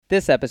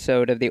This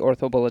episode of the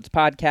OrthoBullets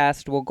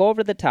podcast will go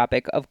over the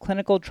topic of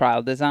clinical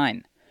trial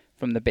design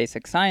from the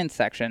basic science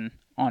section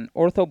on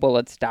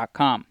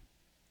orthobullets.com.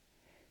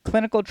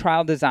 Clinical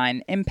trial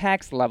design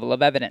impacts level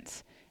of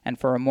evidence, and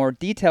for a more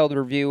detailed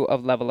review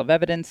of level of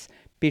evidence,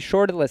 be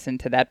sure to listen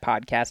to that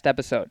podcast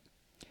episode.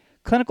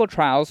 Clinical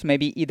trials may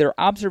be either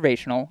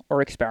observational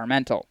or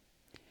experimental.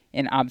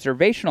 In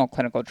observational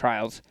clinical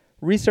trials,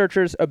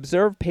 researchers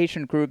observe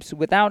patient groups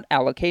without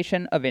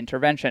allocation of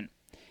intervention.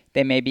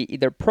 They may be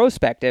either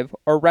prospective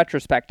or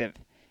retrospective,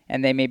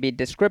 and they may be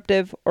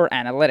descriptive or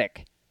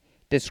analytic.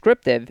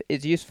 Descriptive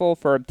is useful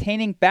for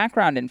obtaining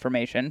background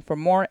information for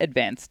more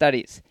advanced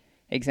studies.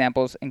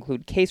 Examples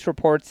include case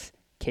reports,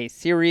 case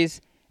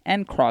series,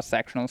 and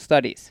cross-sectional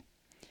studies.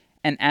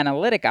 An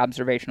analytic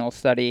observational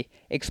study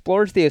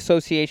explores the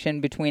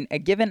association between a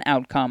given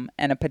outcome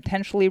and a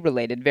potentially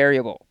related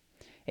variable.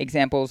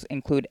 Examples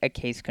include a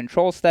case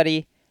control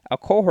study, a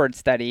cohort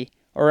study,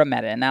 or a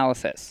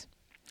meta-analysis.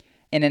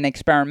 In an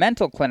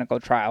experimental clinical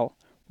trial,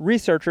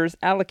 researchers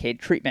allocate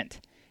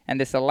treatment,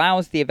 and this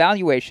allows the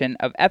evaluation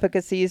of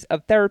efficacies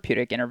of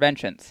therapeutic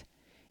interventions.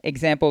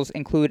 Examples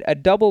include a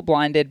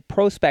double-blinded,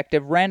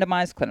 prospective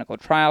randomized clinical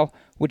trial,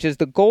 which is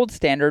the gold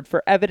standard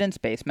for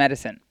evidence-based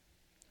medicine.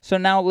 So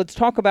now let's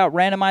talk about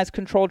randomized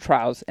controlled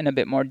trials in a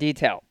bit more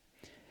detail.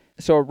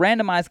 So a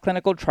randomized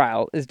clinical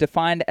trial is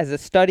defined as a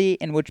study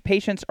in which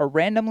patients are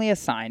randomly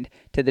assigned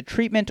to the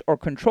treatment or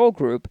control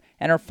group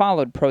and are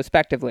followed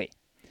prospectively.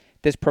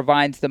 This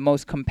provides the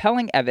most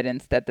compelling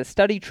evidence that the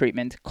study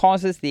treatment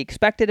causes the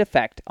expected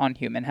effect on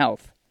human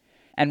health.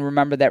 And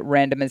remember that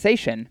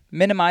randomization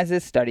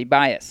minimizes study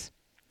bias.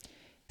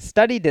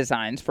 Study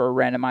designs for a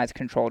randomized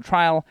controlled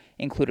trial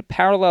include a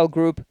parallel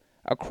group,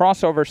 a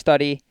crossover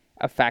study,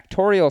 a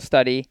factorial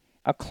study,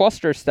 a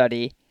cluster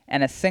study,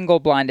 and a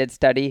single-blinded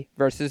study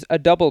versus a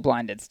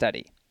double-blinded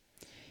study.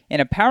 In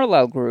a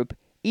parallel group,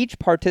 each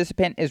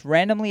participant is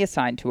randomly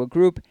assigned to a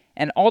group,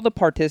 and all the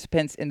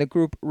participants in the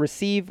group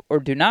receive or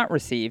do not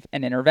receive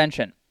an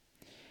intervention.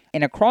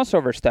 In a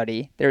crossover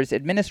study, there is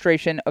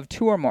administration of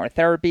two or more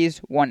therapies,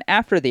 one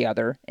after the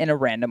other, in a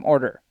random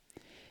order.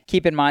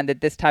 Keep in mind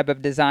that this type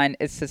of design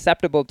is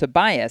susceptible to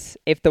bias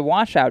if the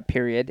washout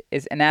period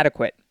is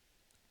inadequate.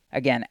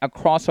 Again, a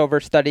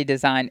crossover study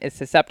design is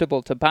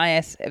susceptible to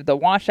bias if the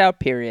washout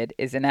period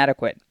is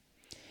inadequate.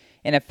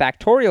 In a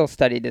factorial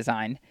study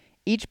design,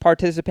 each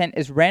participant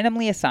is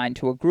randomly assigned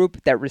to a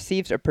group that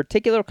receives a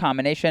particular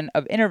combination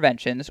of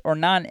interventions or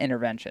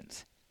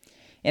non-interventions.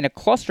 In a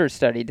cluster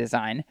study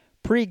design,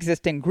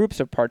 pre-existing groups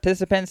of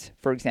participants,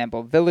 for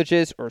example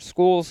villages or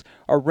schools,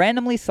 are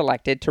randomly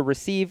selected to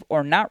receive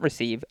or not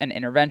receive an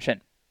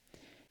intervention.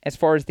 As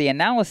far as the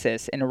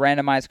analysis in a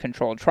randomized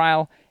controlled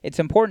trial, it's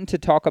important to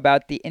talk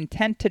about the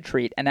intent to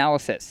treat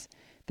analysis.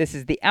 This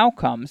is the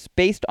outcomes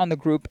based on the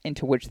group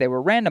into which they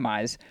were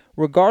randomized,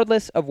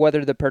 regardless of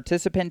whether the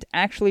participant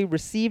actually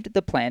received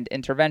the planned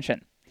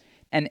intervention.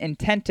 An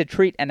intent to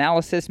treat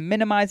analysis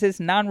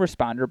minimizes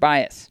non-responder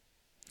bias.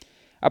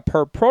 A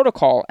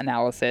per-protocol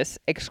analysis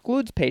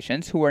excludes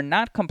patients who are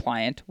not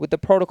compliant with the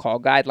protocol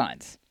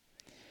guidelines.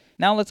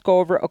 Now let's go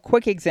over a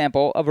quick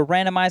example of a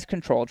randomized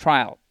controlled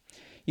trial.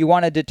 You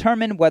want to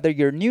determine whether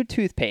your new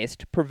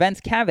toothpaste prevents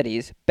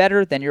cavities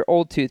better than your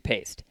old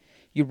toothpaste.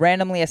 You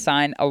randomly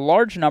assign a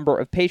large number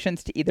of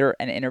patients to either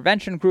an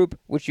intervention group,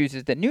 which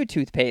uses the new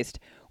toothpaste,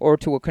 or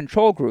to a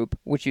control group,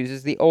 which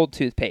uses the old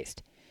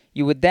toothpaste.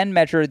 You would then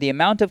measure the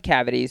amount of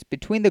cavities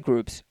between the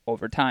groups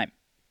over time.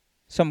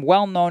 Some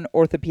well-known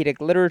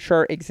orthopedic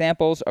literature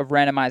examples of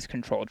randomized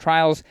controlled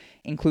trials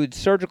include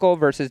surgical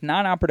versus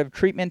non-operative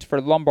treatment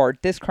for lumbar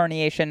disc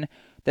herniation,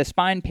 the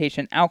Spine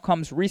Patient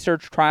Outcomes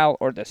Research Trial,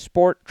 or the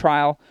SPORT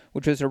trial,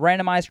 which was a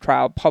randomized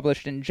trial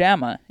published in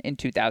JAMA in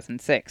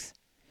 2006.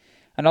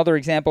 Another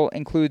example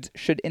includes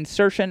should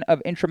insertion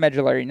of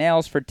intramedullary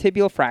nails for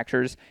tibial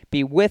fractures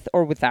be with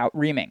or without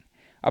reaming,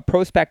 a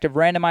prospective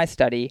randomized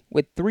study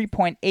with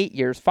 3.8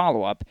 years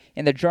follow-up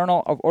in the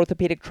Journal of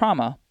Orthopedic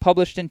Trauma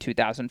published in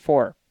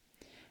 2004.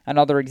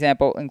 Another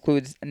example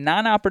includes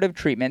non-operative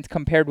treatment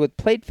compared with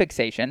plate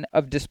fixation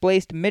of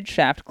displaced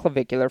midshaft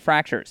clavicular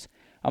fractures,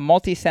 a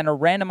multi-center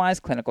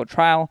randomized clinical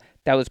trial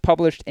that was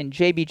published in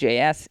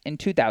JBJS in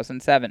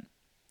 2007.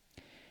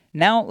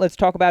 Now let's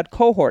talk about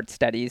cohort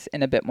studies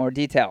in a bit more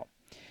detail.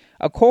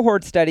 A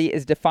cohort study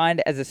is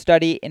defined as a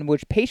study in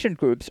which patient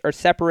groups are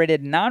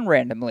separated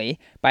non-randomly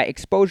by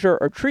exposure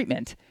or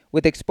treatment,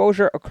 with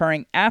exposure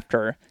occurring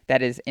after,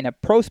 that is, in a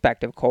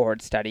prospective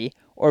cohort study,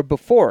 or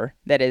before,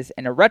 that is,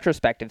 in a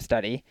retrospective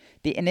study,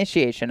 the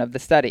initiation of the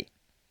study.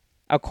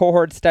 A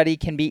cohort study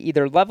can be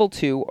either level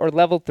 2 or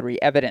level 3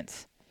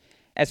 evidence.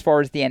 As far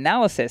as the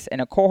analysis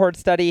in a cohort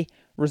study,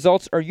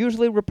 results are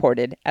usually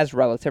reported as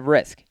relative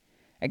risk.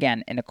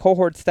 Again, in a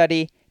cohort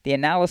study, the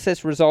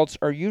analysis results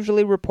are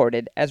usually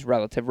reported as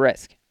relative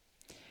risk.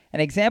 An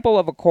example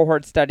of a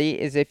cohort study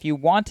is if you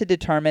want to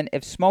determine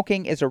if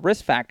smoking is a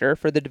risk factor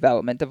for the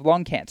development of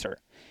lung cancer,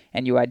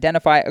 and you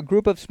identify a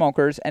group of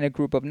smokers and a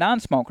group of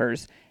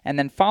non-smokers, and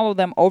then follow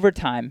them over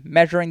time,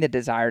 measuring the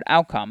desired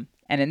outcome,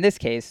 and in this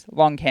case,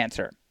 lung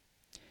cancer.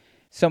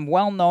 Some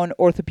well-known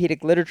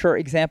orthopedic literature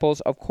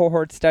examples of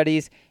cohort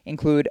studies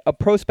include a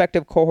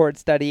prospective cohort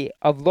study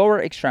of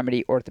lower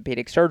extremity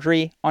orthopedic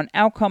surgery on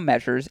outcome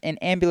measures in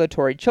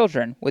ambulatory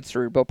children with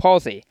cerebral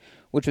palsy,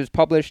 which was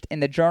published in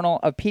the Journal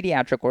of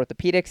Pediatric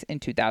Orthopedics in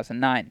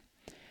 2009.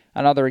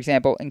 Another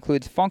example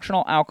includes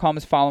functional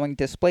outcomes following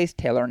displaced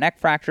talar neck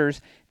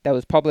fractures that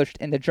was published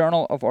in the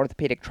Journal of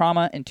Orthopedic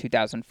Trauma in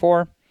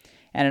 2004.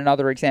 And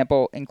another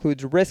example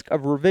includes risk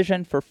of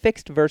revision for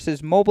fixed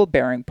versus mobile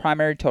bearing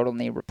primary total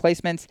knee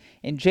replacements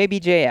in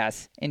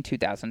JBJS in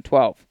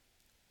 2012.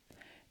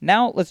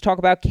 Now let's talk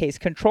about case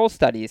control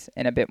studies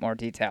in a bit more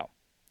detail.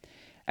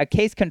 A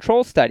case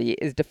control study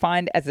is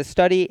defined as a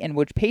study in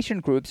which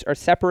patient groups are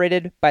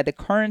separated by the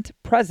current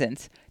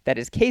presence, that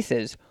is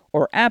cases,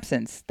 or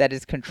absence, that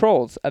is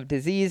controls, of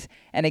disease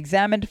and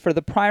examined for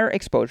the prior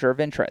exposure of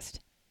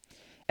interest.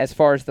 As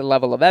far as the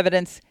level of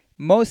evidence,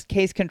 most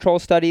case control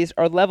studies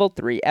are level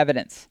 3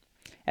 evidence.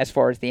 As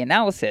far as the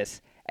analysis,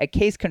 a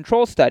case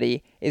control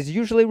study is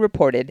usually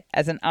reported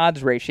as an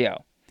odds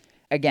ratio.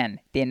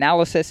 Again, the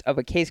analysis of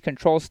a case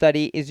control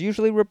study is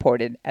usually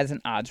reported as an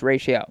odds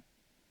ratio.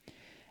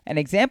 An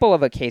example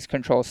of a case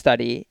control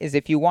study is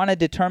if you want to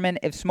determine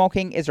if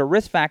smoking is a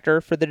risk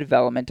factor for the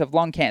development of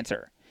lung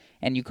cancer,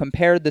 and you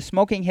compare the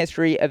smoking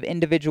history of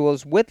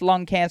individuals with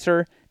lung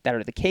cancer, that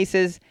are the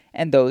cases,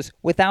 and those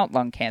without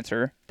lung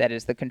cancer, that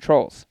is the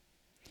controls.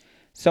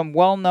 Some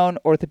well-known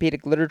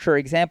orthopedic literature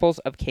examples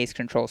of case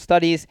control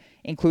studies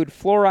include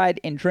fluoride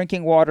in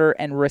drinking water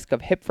and risk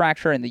of hip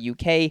fracture in the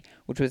UK,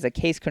 which was a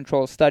case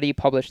control study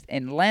published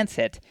in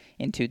Lancet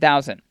in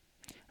 2000.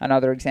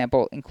 Another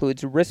example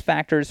includes risk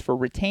factors for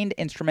retained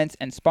instruments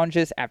and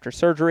sponges after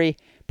surgery,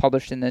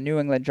 published in the New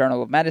England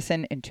Journal of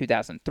Medicine in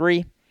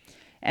 2003.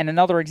 And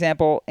another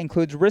example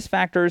includes risk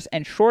factors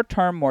and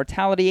short-term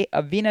mortality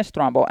of venous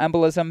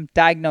thromboembolism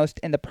diagnosed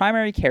in the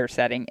primary care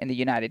setting in the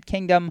United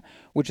Kingdom,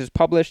 which was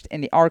published in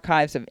the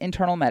Archives of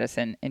Internal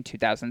Medicine in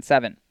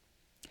 2007.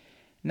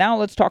 Now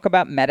let's talk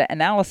about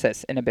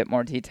meta-analysis in a bit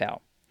more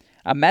detail.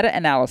 A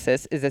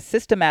meta-analysis is a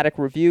systematic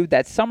review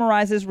that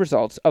summarizes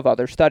results of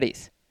other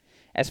studies.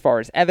 As far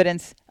as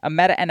evidence, a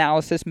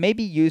meta-analysis may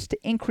be used to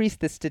increase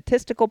the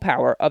statistical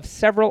power of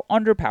several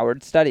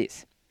underpowered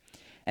studies.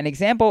 An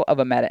example of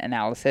a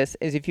meta-analysis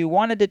is if you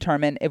want to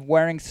determine if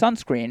wearing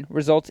sunscreen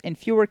results in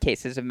fewer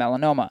cases of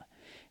melanoma,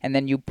 and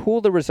then you pool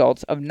the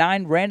results of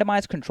 9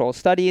 randomized control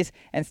studies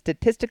and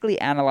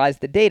statistically analyze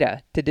the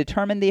data to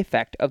determine the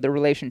effect of the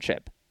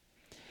relationship.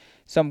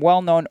 Some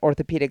well-known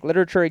orthopedic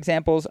literature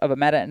examples of a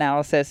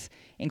meta-analysis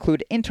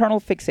include internal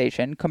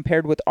fixation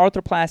compared with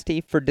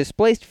arthroplasty for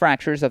displaced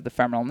fractures of the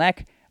femoral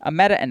neck, a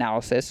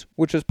meta-analysis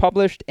which was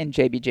published in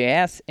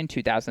JBJS in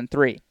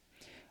 2003.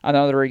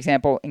 Another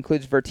example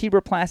includes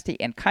vertebroplasty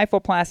and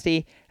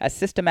kyphoplasty, a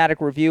systematic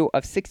review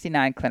of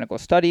 69 clinical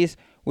studies,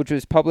 which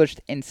was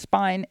published in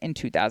Spine in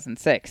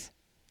 2006.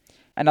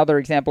 Another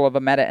example of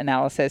a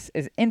meta-analysis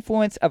is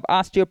influence of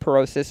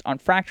osteoporosis on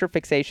fracture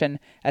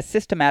fixation, a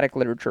systematic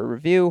literature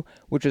review,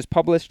 which was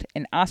published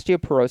in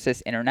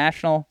Osteoporosis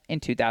International in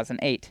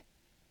 2008.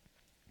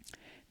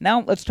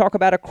 Now let's talk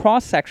about a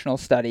cross-sectional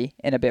study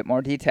in a bit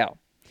more detail.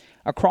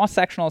 A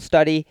cross-sectional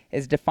study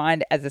is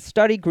defined as a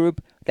study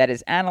group that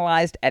is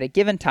analyzed at a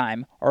given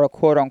time, or a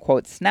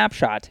quote-unquote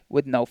snapshot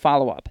with no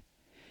follow-up.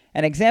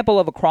 An example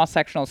of a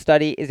cross-sectional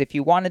study is if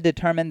you want to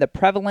determine the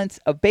prevalence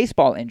of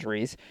baseball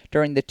injuries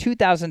during the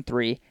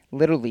 2003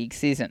 Little League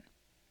season.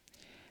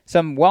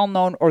 Some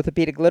well-known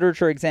orthopedic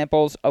literature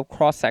examples of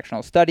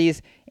cross-sectional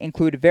studies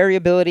include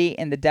variability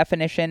in the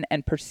definition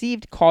and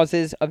perceived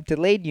causes of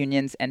delayed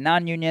unions and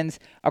non-unions,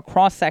 a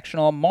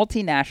cross-sectional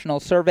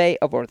multinational survey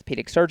of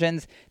orthopedic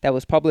surgeons that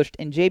was published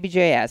in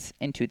JBJS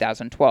in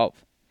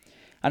 2012.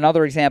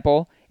 Another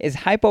example is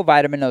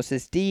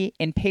hypovitaminosis D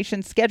in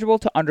patients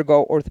scheduled to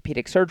undergo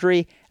orthopedic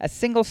surgery, a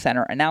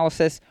single-center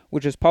analysis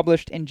which was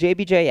published in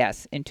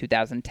JBJS in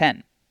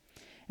 2010.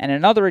 And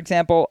another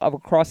example of a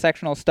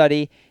cross-sectional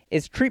study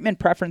is treatment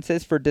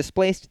preferences for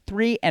displaced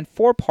 3- and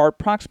 4-part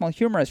proximal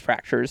humerus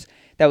fractures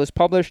that was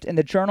published in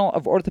the Journal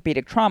of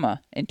Orthopedic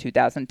Trauma in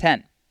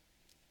 2010.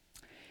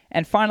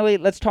 And finally,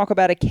 let's talk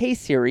about a case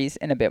series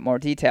in a bit more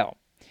detail.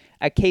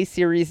 A case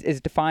series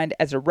is defined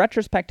as a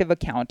retrospective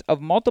account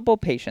of multiple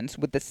patients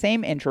with the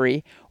same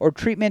injury or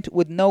treatment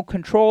with no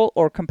control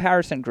or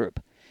comparison group.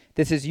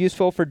 This is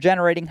useful for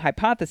generating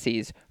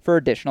hypotheses for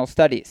additional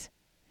studies.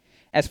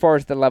 As far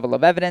as the level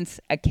of evidence,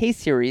 a case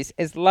series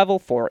is level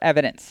 4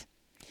 evidence.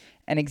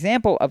 An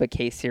example of a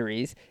case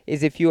series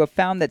is if you have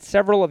found that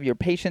several of your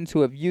patients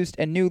who have used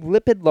a new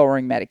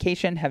lipid-lowering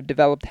medication have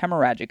developed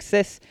hemorrhagic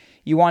cysts,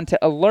 you want to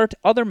alert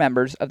other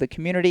members of the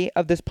community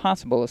of this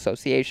possible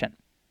association.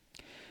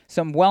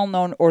 Some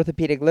well-known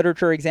orthopedic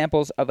literature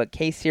examples of a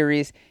case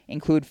series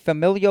include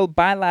familial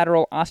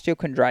bilateral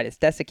osteochondritis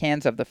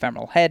dissecans of the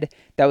femoral head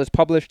that was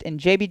published in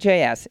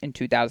JBJS in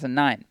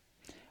 2009.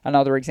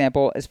 Another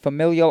example is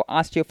familial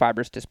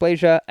osteofibrous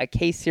dysplasia, a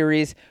case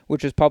series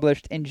which was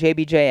published in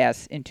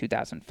JBJS in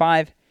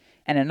 2005.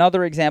 And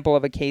another example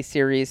of a case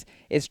series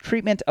is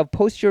treatment of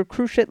posterior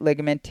cruciate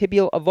ligament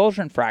tibial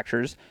avulsion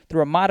fractures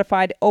through a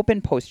modified open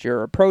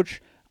posterior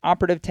approach,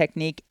 operative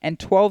technique, and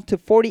 12 to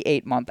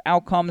 48-month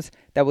outcomes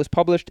that was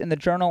published in the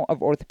Journal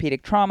of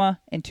Orthopedic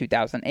Trauma in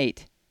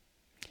 2008.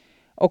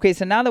 Okay,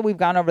 so now that we've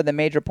gone over the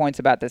major points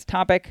about this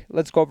topic,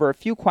 let's go over a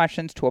few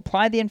questions to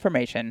apply the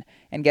information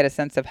and get a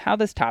sense of how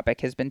this topic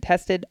has been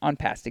tested on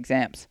past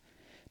exams.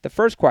 The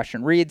first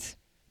question reads,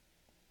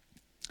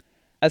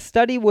 a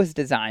study was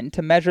designed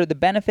to measure the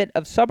benefit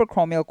of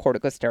subacromial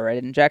corticosteroid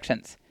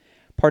injections.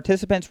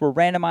 Participants were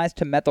randomized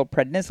to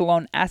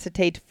methylprednisolone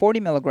acetate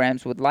 40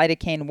 mg with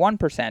lidocaine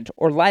 1%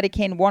 or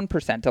lidocaine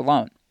 1%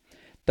 alone.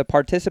 The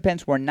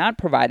participants were not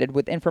provided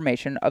with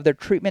information of their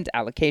treatment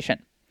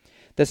allocation.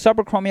 The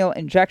subacromial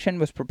injection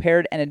was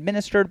prepared and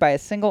administered by a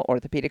single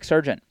orthopedic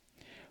surgeon.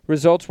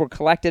 Results were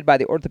collected by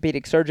the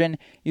orthopedic surgeon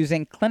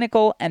using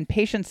clinical and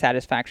patient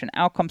satisfaction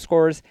outcome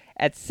scores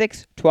at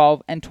 6,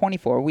 12, and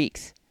 24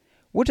 weeks.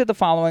 Which of the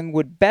following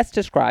would best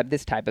describe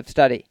this type of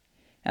study?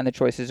 And the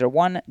choices are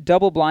 1.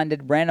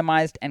 Double-blinded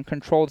randomized and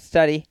controlled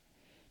study,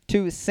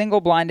 2.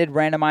 Single-blinded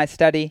randomized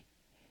study,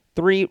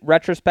 3.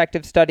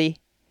 Retrospective study,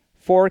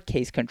 4.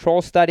 Case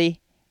control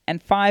study,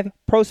 and 5.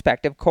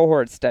 Prospective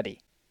cohort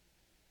study.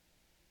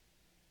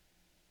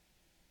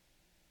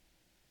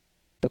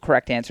 The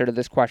correct answer to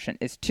this question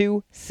is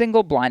 2.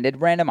 Single-blinded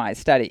randomized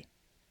study.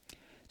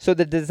 So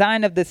the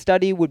design of this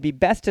study would be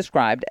best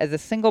described as a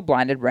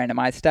single-blinded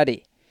randomized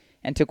study.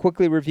 And to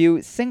quickly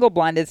review,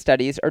 single-blinded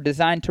studies are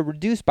designed to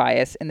reduce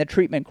bias in the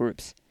treatment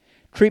groups.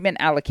 Treatment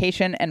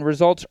allocation and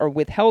results are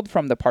withheld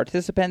from the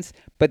participants,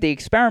 but the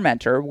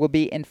experimenter will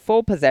be in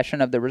full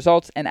possession of the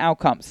results and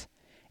outcomes.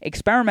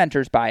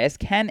 Experimenter's bias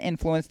can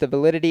influence the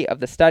validity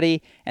of the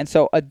study, and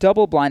so a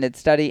double-blinded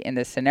study in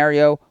this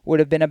scenario would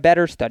have been a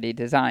better study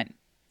design.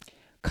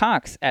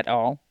 Cox et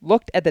al.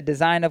 Looked at the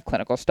design of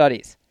clinical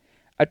studies.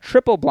 A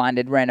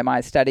triple-blinded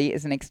randomized study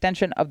is an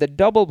extension of the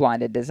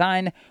double-blinded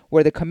design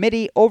where the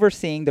committee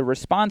overseeing the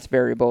response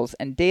variables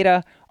and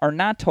data are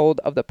not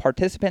told of the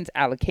participants'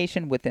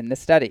 allocation within the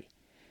study.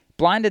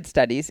 Blinded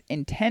studies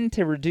intend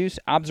to reduce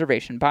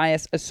observation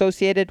bias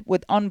associated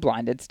with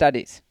unblinded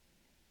studies.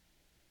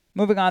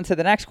 Moving on to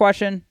the next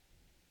question.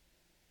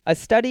 A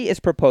study is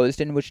proposed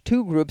in which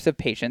two groups of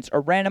patients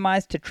are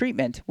randomized to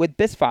treatment with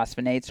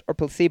bisphosphonates or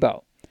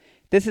placebo.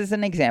 This is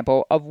an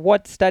example of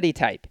what study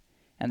type?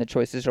 And the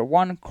choices are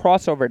 1.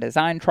 Crossover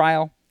design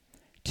trial,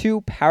 2.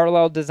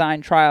 Parallel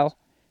design trial,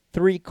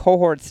 3.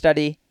 Cohort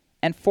study,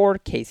 and 4.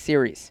 Case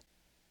series.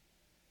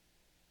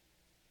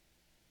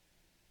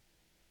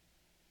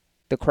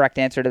 The correct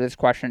answer to this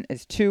question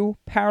is 2.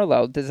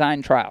 Parallel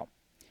design trial.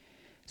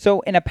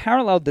 So in a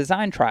parallel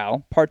design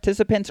trial,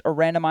 participants are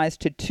randomized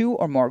to 2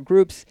 or more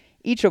groups,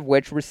 each of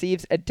which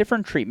receives a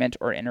different treatment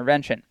or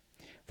intervention.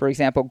 For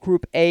example,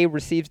 Group A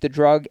receives the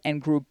drug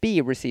and Group B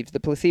receives the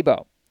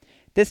placebo.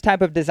 This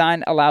type of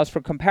design allows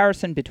for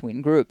comparison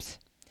between groups.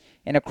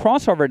 In a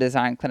crossover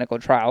design clinical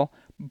trial,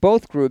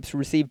 both groups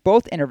receive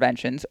both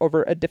interventions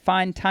over a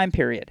defined time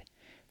period.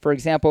 For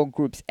example,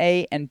 Groups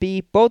A and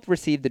B both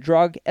receive the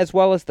drug as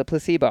well as the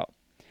placebo.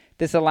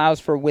 This allows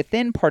for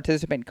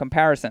within-participant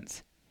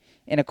comparisons.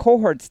 In a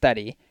cohort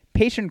study,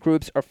 patient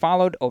groups are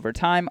followed over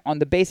time on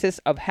the basis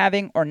of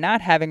having or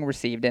not having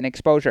received an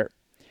exposure.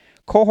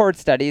 Cohort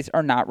studies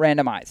are not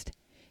randomized.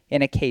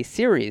 In a case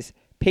series,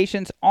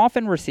 patients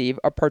often receive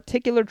a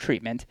particular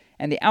treatment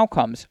and the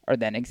outcomes are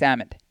then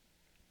examined.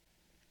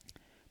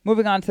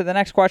 Moving on to the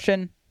next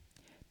question.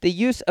 The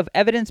use of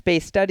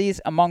evidence-based studies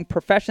among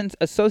professions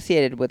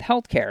associated with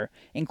healthcare,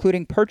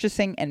 including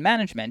purchasing and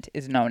management,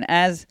 is known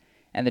as,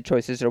 and the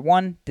choices are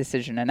 1.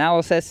 Decision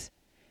analysis,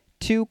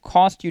 2.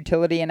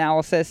 Cost-utility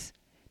analysis,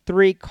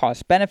 3.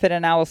 Cost-benefit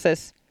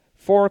analysis,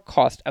 4.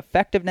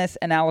 Cost-effectiveness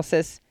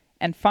analysis,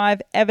 and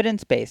 5.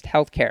 Evidence-based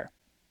healthcare.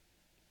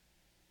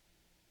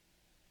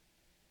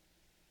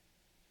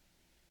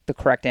 The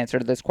correct answer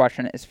to this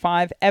question is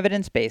 5.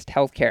 Evidence-based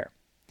healthcare.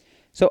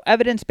 So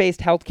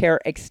evidence-based healthcare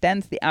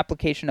extends the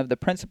application of the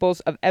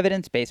principles of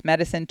evidence-based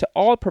medicine to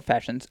all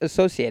professions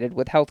associated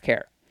with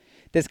healthcare.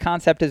 This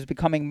concept is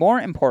becoming more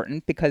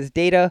important because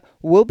data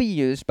will be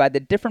used by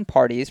the different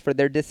parties for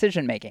their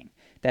decision-making,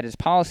 that is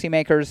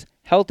policymakers,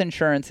 health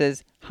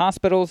insurances,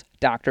 hospitals,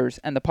 doctors,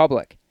 and the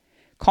public.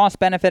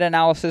 Cost-benefit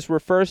analysis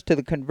refers to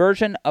the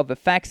conversion of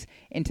effects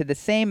into the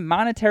same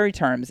monetary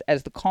terms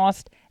as the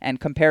cost and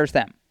compares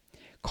them.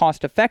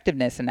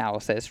 Cost-effectiveness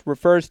analysis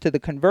refers to the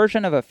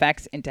conversion of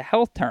effects into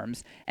health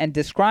terms and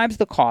describes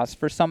the cost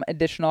for some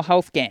additional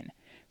health gain,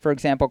 for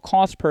example,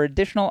 cost per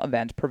additional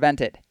event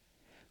prevented.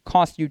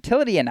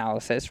 Cost-utility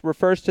analysis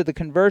refers to the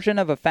conversion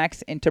of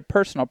effects into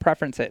personal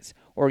preferences,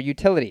 or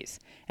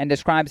utilities, and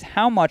describes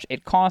how much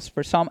it costs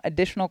for some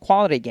additional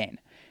quality gain,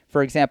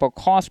 for example,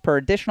 cost per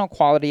additional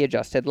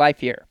quality-adjusted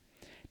life year.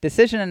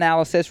 Decision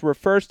analysis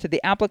refers to the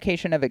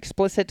application of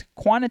explicit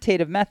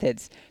quantitative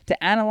methods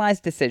to analyze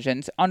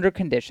decisions under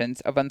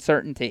conditions of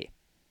uncertainty.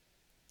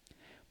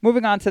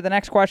 Moving on to the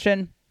next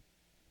question.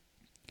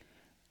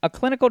 A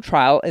clinical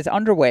trial is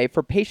underway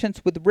for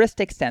patients with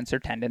wrist extensor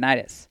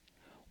tendinitis.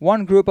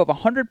 One group of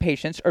 100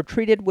 patients are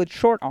treated with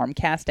short arm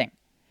casting.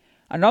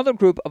 Another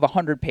group of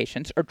 100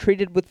 patients are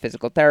treated with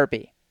physical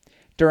therapy.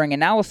 During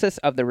analysis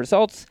of the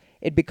results,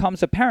 it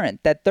becomes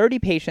apparent that 30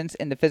 patients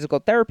in the physical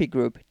therapy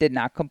group did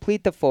not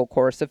complete the full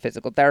course of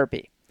physical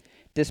therapy.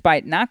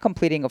 Despite not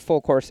completing a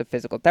full course of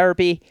physical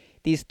therapy,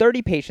 these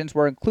 30 patients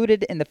were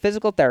included in the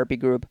physical therapy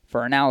group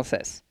for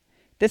analysis.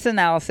 This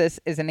analysis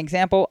is an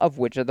example of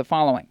which of the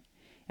following?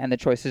 And the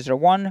choices are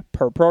 1.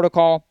 Per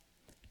protocol,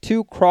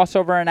 2.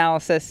 Crossover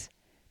analysis,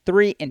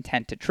 3.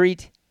 Intent to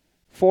treat,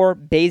 4.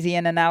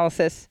 Bayesian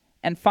analysis,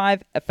 and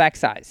 5. Effect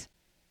size.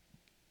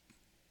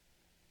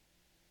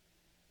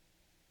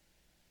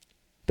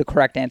 The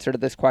correct answer to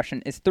this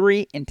question is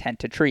 3. Intent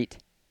to treat.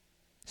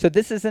 So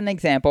this is an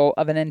example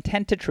of an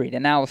intent to treat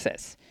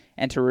analysis.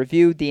 And to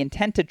review, the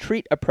intent to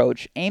treat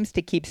approach aims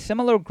to keep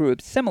similar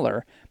groups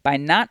similar by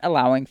not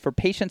allowing for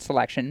patient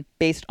selection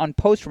based on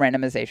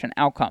post-randomization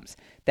outcomes.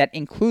 That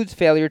includes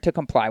failure to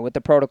comply with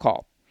the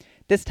protocol.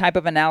 This type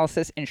of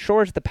analysis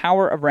ensures the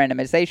power of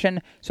randomization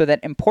so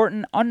that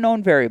important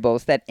unknown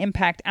variables that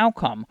impact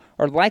outcome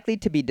are likely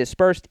to be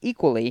dispersed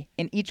equally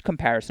in each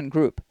comparison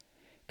group.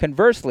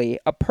 Conversely,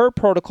 a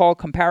per-protocol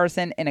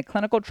comparison in a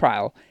clinical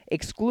trial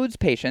excludes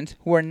patients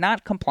who are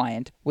not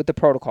compliant with the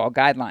protocol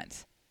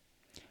guidelines.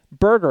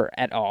 Berger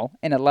et al.,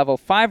 in a Level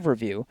 5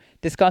 review,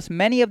 discuss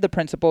many of the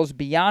principles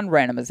beyond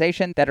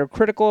randomization that are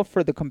critical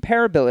for the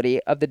comparability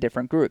of the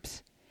different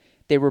groups.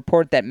 They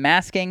report that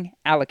masking,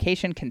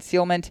 allocation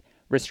concealment,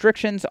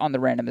 restrictions on the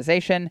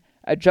randomization,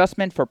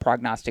 adjustment for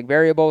prognostic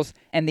variables,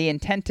 and the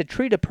intent to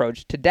treat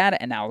approach to data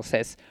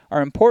analysis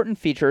are important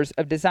features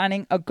of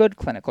designing a good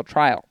clinical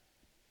trial.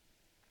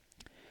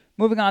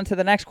 Moving on to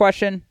the next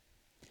question.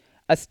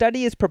 A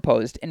study is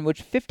proposed in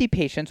which 50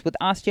 patients with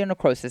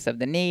osteonecrosis of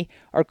the knee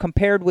are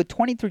compared with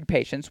 23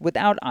 patients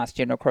without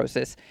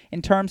osteonecrosis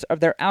in terms of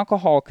their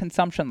alcohol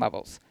consumption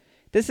levels.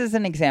 This is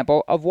an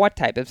example of what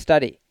type of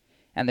study?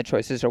 And the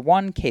choices are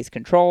 1. Case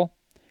control,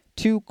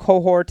 2.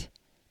 Cohort,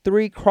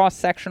 3.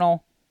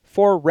 Cross-sectional,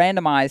 4.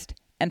 Randomized,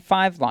 and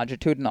 5.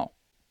 Longitudinal.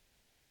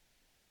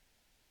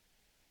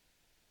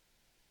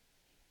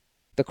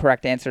 The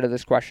correct answer to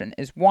this question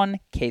is 1.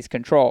 Case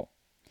control.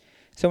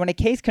 So in a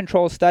case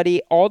control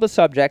study, all the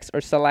subjects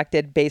are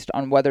selected based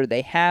on whether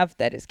they have,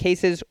 that is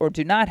cases, or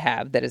do not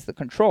have, that is the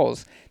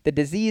controls, the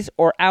disease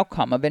or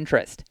outcome of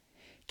interest.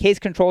 Case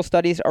control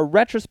studies are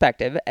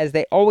retrospective as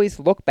they always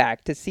look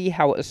back to see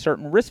how a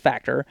certain risk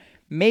factor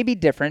may be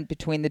different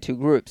between the two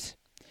groups.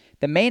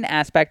 The main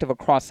aspect of a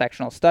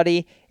cross-sectional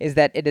study is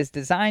that it is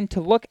designed to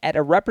look at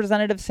a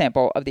representative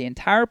sample of the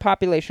entire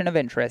population of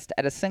interest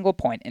at a single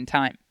point in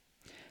time.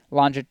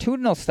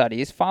 Longitudinal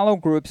studies follow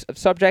groups of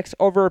subjects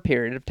over a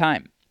period of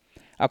time.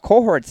 A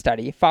cohort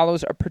study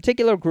follows a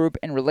particular group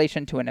in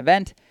relation to an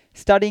event,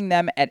 studying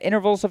them at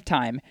intervals of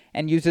time,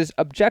 and uses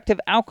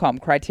objective outcome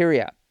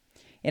criteria.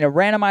 In a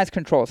randomized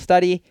control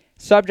study,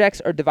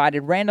 subjects are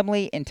divided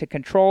randomly into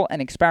control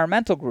and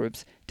experimental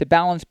groups to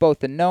balance both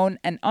the known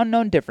and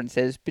unknown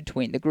differences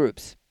between the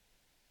groups.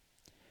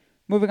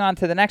 Moving on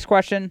to the next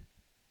question.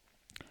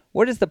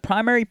 What is the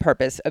primary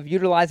purpose of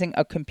utilizing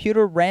a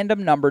computer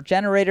random number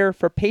generator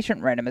for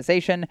patient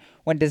randomization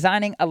when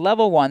designing a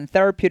Level 1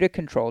 therapeutic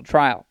controlled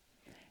trial?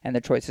 And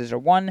the choices are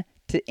 1.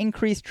 To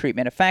increase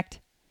treatment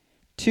effect,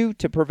 2.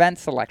 To prevent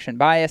selection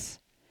bias,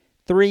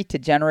 3. To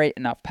generate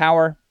enough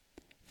power,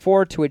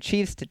 4. To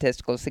achieve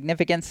statistical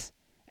significance,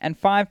 and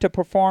 5. To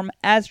perform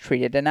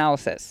as-treated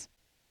analysis.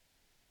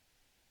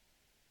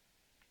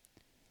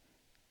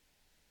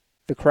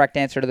 The correct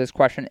answer to this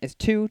question is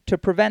 2. To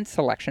prevent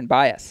selection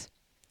bias.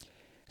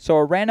 So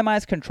a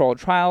randomized controlled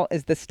trial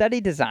is the study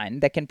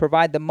design that can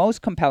provide the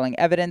most compelling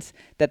evidence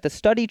that the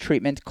study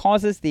treatment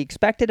causes the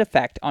expected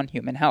effect on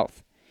human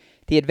health.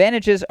 The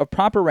advantages of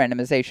proper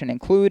randomization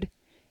include: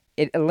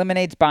 it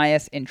eliminates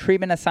bias in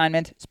treatment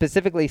assignment,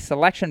 specifically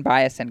selection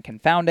bias and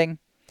confounding.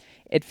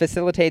 It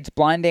facilitates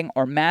blinding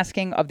or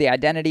masking of the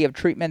identity of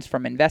treatments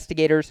from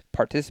investigators,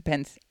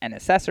 participants, and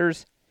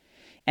assessors.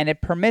 And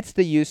it permits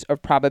the use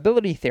of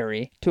probability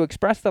theory to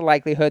express the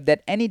likelihood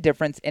that any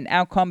difference in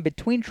outcome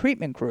between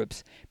treatment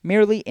groups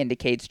merely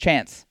indicates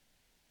chance.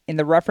 In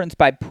the reference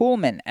by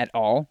Poolman et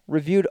al.,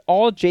 reviewed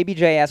all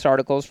JBJS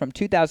articles from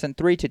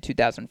 2003 to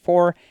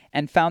 2004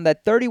 and found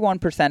that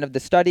 31% of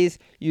the studies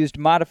used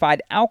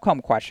modified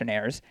outcome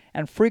questionnaires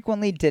and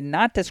frequently did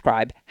not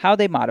describe how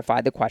they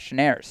modified the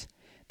questionnaires.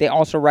 They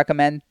also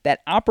recommend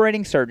that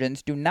operating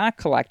surgeons do not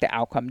collect the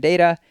outcome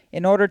data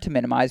in order to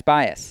minimize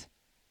bias.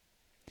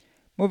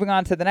 Moving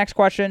on to the next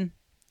question.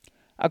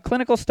 A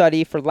clinical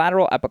study for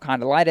lateral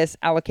epicondylitis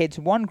allocates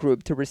one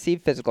group to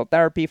receive physical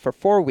therapy for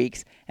 4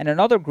 weeks and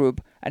another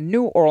group a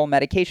new oral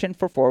medication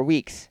for 4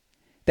 weeks.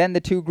 Then the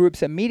two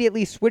groups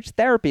immediately switch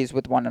therapies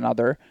with one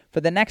another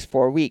for the next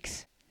 4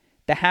 weeks.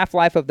 The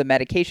half-life of the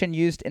medication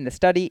used in the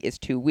study is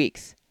 2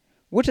 weeks.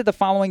 Which of the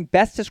following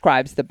best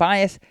describes the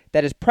bias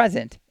that is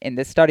present in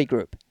this study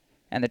group?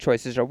 And the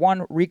choices are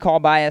 1. Recall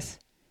bias,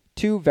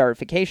 2.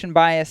 Verification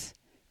bias,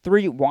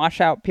 3.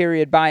 Washout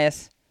period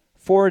bias,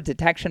 4.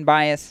 Detection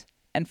bias,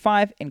 and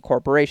 5.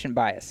 Incorporation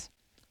bias.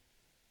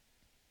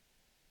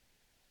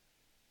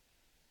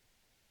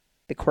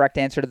 The correct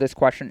answer to this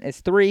question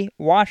is 3,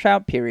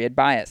 washout period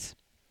bias.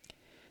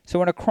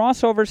 So in a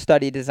crossover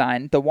study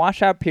design, the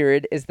washout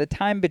period is the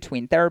time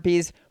between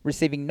therapies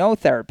receiving no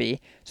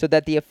therapy so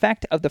that the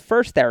effect of the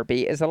first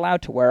therapy is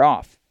allowed to wear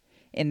off.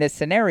 In this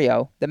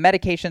scenario, the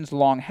medication's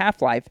long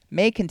half-life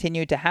may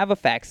continue to have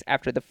effects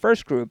after the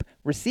first group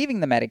receiving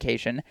the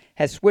medication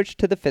has switched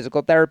to the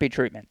physical therapy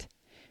treatment.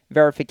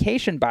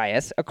 Verification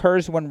bias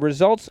occurs when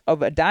results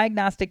of a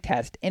diagnostic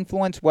test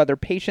influence whether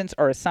patients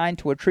are assigned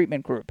to a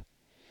treatment group.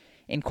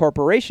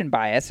 Incorporation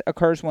bias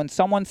occurs when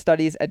someone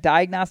studies a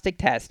diagnostic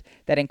test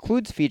that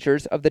includes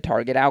features of the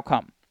target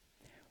outcome.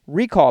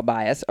 Recall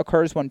bias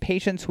occurs when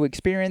patients who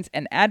experience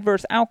an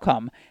adverse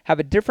outcome have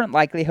a different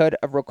likelihood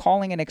of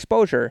recalling an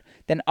exposure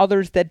than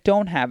others that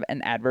don't have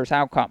an adverse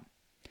outcome.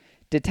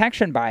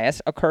 Detection bias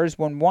occurs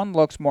when one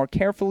looks more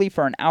carefully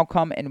for an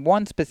outcome in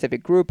one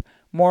specific group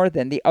more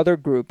than the other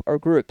group or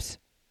groups.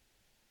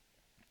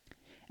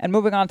 And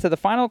moving on to the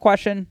final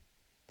question,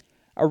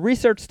 a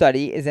research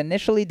study is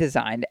initially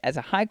designed as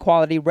a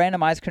high-quality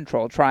randomized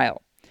controlled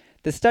trial.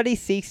 The study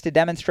seeks to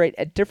demonstrate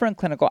a different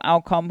clinical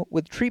outcome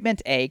with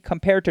treatment A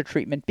compared to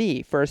treatment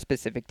B for a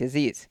specific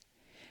disease.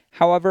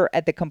 However,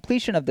 at the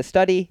completion of the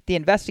study, the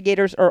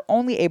investigators are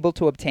only able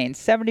to obtain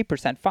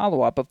 70%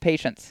 follow-up of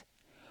patients.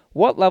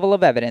 What level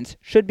of evidence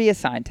should be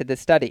assigned to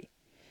this study?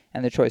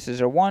 And the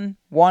choices are 1,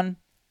 1,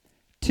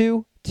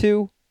 2,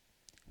 2,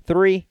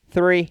 3,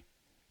 3,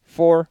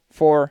 4,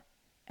 4,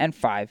 and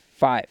 5,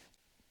 5.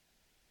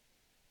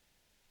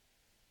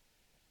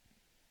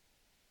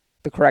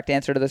 The correct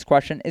answer to this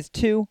question is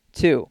 2,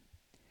 2.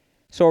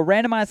 So a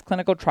randomized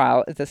clinical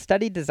trial is a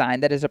study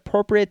design that is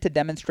appropriate to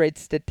demonstrate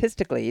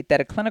statistically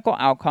that a clinical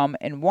outcome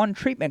in one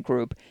treatment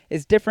group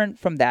is different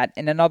from that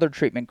in another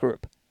treatment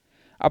group.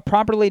 A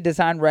properly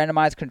designed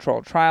randomized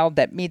controlled trial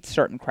that meets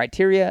certain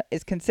criteria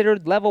is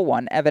considered level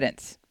 1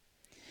 evidence.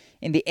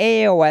 In the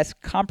AAOS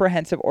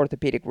Comprehensive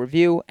Orthopedic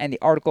Review and the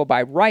article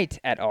by Wright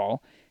et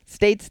al.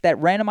 States that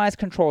randomized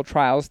controlled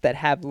trials that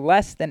have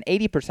less than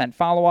 80%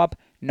 follow-up,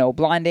 no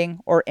blinding,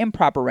 or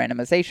improper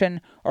randomization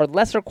are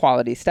lesser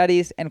quality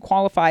studies and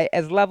qualify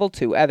as level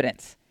 2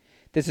 evidence.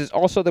 This is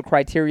also the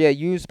criteria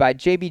used by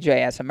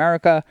JBJS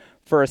America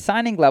for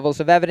assigning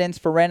levels of evidence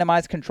for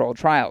randomized controlled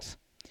trials.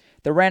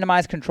 The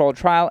randomized controlled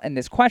trial in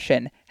this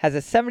question has a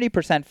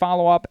 70%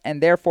 follow-up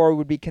and therefore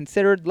would be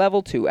considered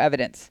level 2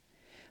 evidence.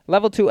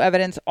 Level 2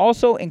 evidence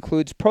also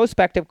includes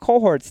prospective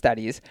cohort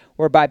studies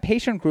whereby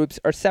patient groups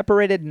are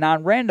separated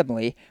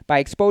non-randomly by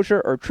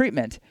exposure or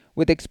treatment,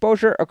 with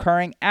exposure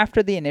occurring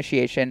after the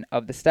initiation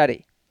of the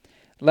study.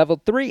 Level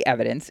 3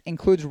 evidence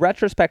includes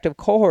retrospective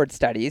cohort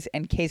studies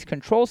and case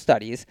control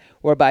studies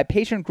whereby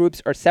patient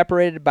groups are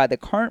separated by the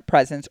current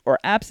presence or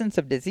absence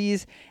of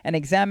disease and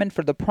examined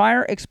for the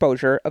prior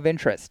exposure of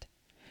interest.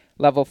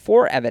 Level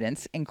 4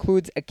 evidence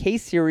includes a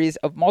case series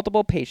of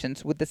multiple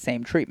patients with the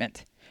same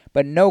treatment,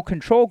 but no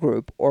control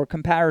group or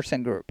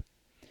comparison group.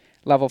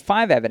 Level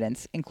 5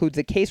 evidence includes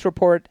a case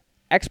report,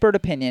 expert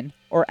opinion,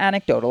 or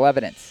anecdotal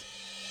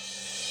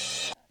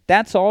evidence.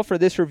 That's all for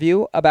this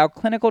review about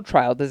clinical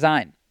trial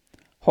design.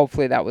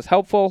 Hopefully that was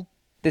helpful.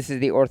 This is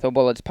the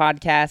OrthoBullets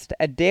podcast,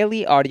 a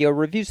daily audio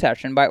review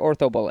session by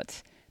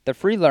OrthoBullets, the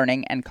free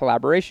learning and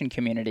collaboration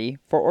community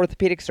for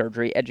orthopedic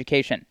surgery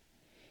education.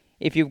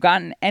 If you've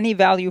gotten any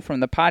value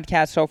from the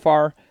podcast so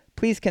far,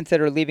 please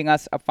consider leaving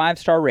us a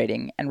 5-star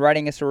rating and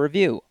writing us a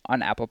review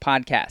on Apple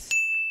Podcasts.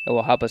 It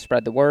will help us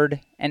spread the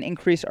word and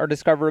increase our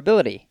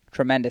discoverability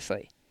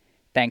tremendously.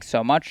 Thanks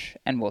so much,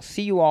 and we'll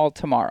see you all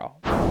tomorrow.